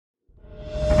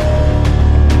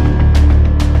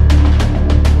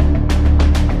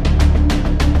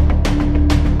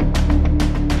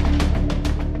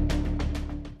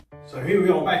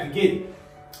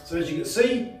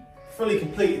see, fully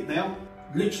completed now.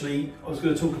 Literally, I was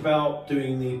going to talk about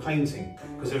doing the painting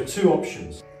because there are two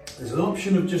options. There's an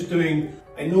option of just doing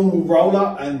a normal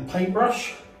roller and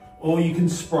paintbrush, or you can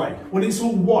spray. When it's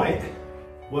all white,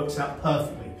 works out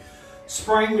perfectly.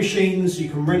 Spraying machines, you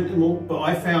can rent them all, but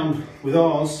I found with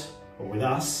ours, or with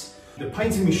us, the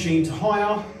painting machine to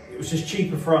hire, it was just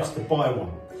cheaper for us to buy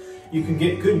one. You can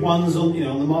get good ones on,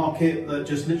 on the market that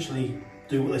just literally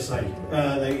do what they say.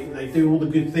 They do all the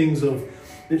good things of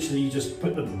literally you just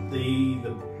put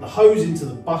the hose into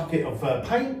the bucket of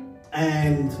paint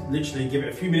and literally give it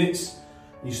a few minutes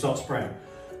and you start spraying.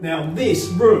 Now this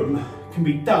room can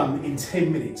be done in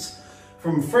 10 minutes.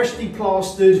 From freshly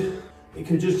plastered, it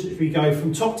can just go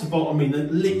from top to bottom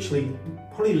in literally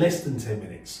probably less than 10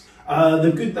 minutes.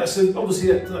 Obviously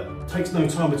that takes no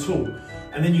time at all.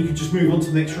 And then you can just move on to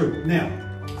the next room. Now,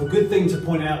 a good thing to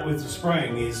point out with the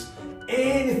spraying is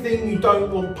anything you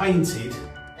don't want painted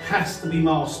has to be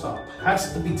masked up,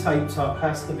 has to be taped up,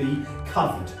 has to be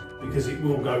covered, because it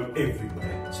will go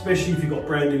everywhere. Especially if you've got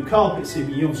brand new carpets in,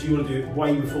 you obviously want to do it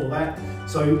way before that.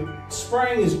 So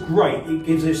spraying is great, it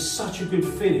gives us such a good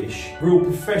finish, real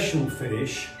professional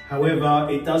finish. However,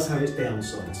 it does have its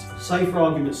downsides. Say for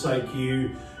argument's sake,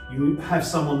 you have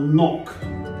someone knock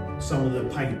some of the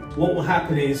paint. What will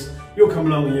happen is you'll come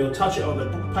along and you'll touch it on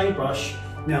the paintbrush.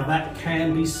 Now that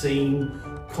can be seen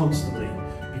constantly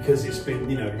because it's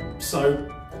been, so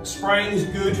spraying is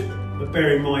good, but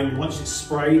bear in mind once it's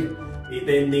sprayed, it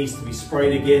then needs to be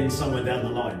sprayed again somewhere down the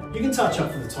line. You can touch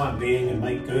up for the time being and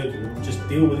make good and just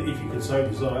deal with it if you can so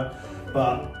desire,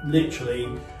 but literally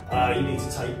you need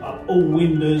to tape up all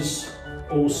windows,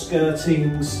 all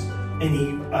skirtings,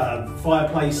 any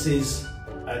fireplaces,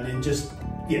 and then just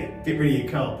get rid of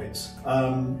your carpets.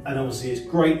 And obviously it's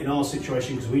great in our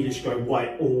situation because we just go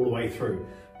white all the way through.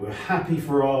 We're happy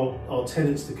for our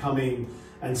tenants to come in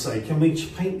and say, can we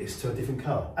paint this to a different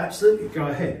colour? Absolutely, go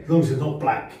ahead, as long as it's not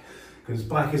black, because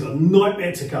black is a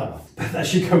nightmare to colour. That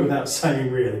should go without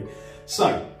saying, really.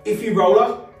 So, if you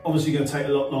roller, obviously going to take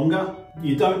a lot longer.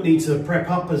 You don't need to prep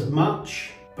up as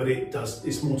much, but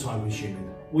it's more time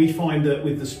consuming. We find that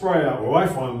with the sprayer, or I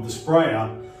find with the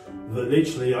sprayer, that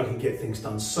literally I can get things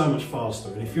done so much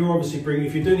faster. And if you're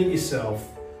if you're doing it yourself,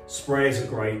 sprayers are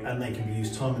great and they can be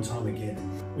used time and time again.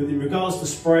 With regards to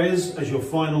sprayers, as you'll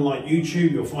find on like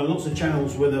YouTube, you'll find lots of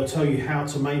channels where they'll tell you how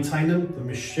to maintain them.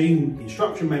 The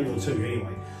instruction manual will tell you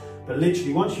anyway. But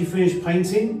literally, once you finish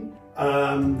painting,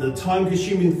 the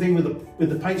time-consuming thing with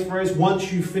the paint sprayers,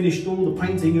 once you've finished all the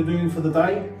painting you're doing for the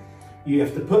day, you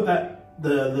have to put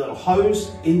the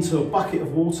hose into a bucket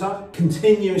of water,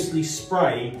 continuously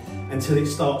spray until it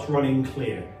starts running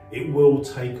clear. It will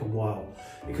take a while.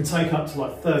 It can take up to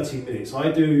like 30 minutes.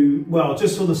 I do, well,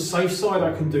 just on the safe side,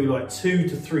 I can do like 2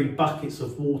 to 3 buckets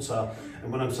of water.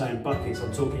 And when I'm saying buckets,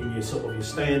 I'm talking your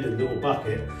standard little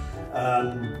bucket.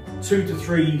 2 to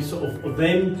 3 sort of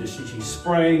them, just usually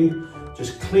spraying,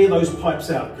 just clear those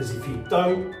pipes out, because if you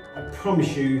don't, I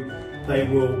promise you, they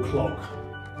will clog.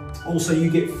 Also, you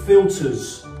get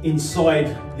filters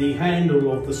inside the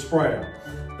handle of the sprayer.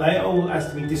 They all has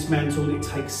to be dismantled. It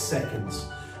takes seconds.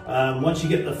 Once you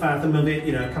get the fathom of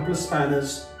it, a couple of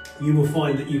spanners, you will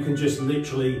find that you can just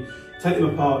literally take them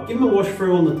apart, give them a wash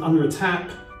through under a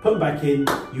tap, put them back in,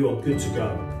 you are good to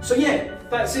go. So yeah,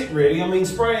 that's it really. I mean,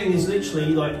 spraying is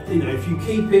literally like, if you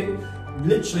keep it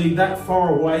literally that far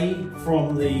away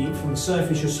from the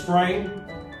surface you're spraying,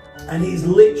 and it is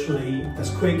literally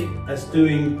as quick as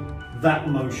doing that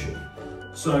motion.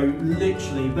 So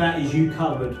literally that is you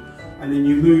covered, and then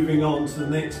you're moving on to the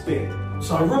next bit.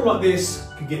 So a room like this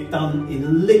could get done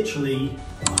in literally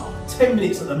 10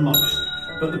 minutes at the most,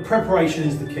 but the preparation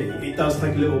is the key. It does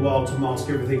take a little while to mask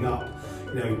everything up,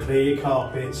 clear your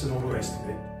carpets and all the rest of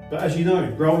it. But as you know,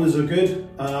 rollers are good.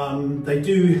 I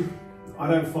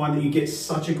don't find that you get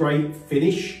such a great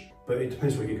finish, but it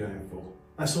depends what you're going for.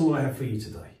 That's all I have for you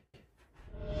today.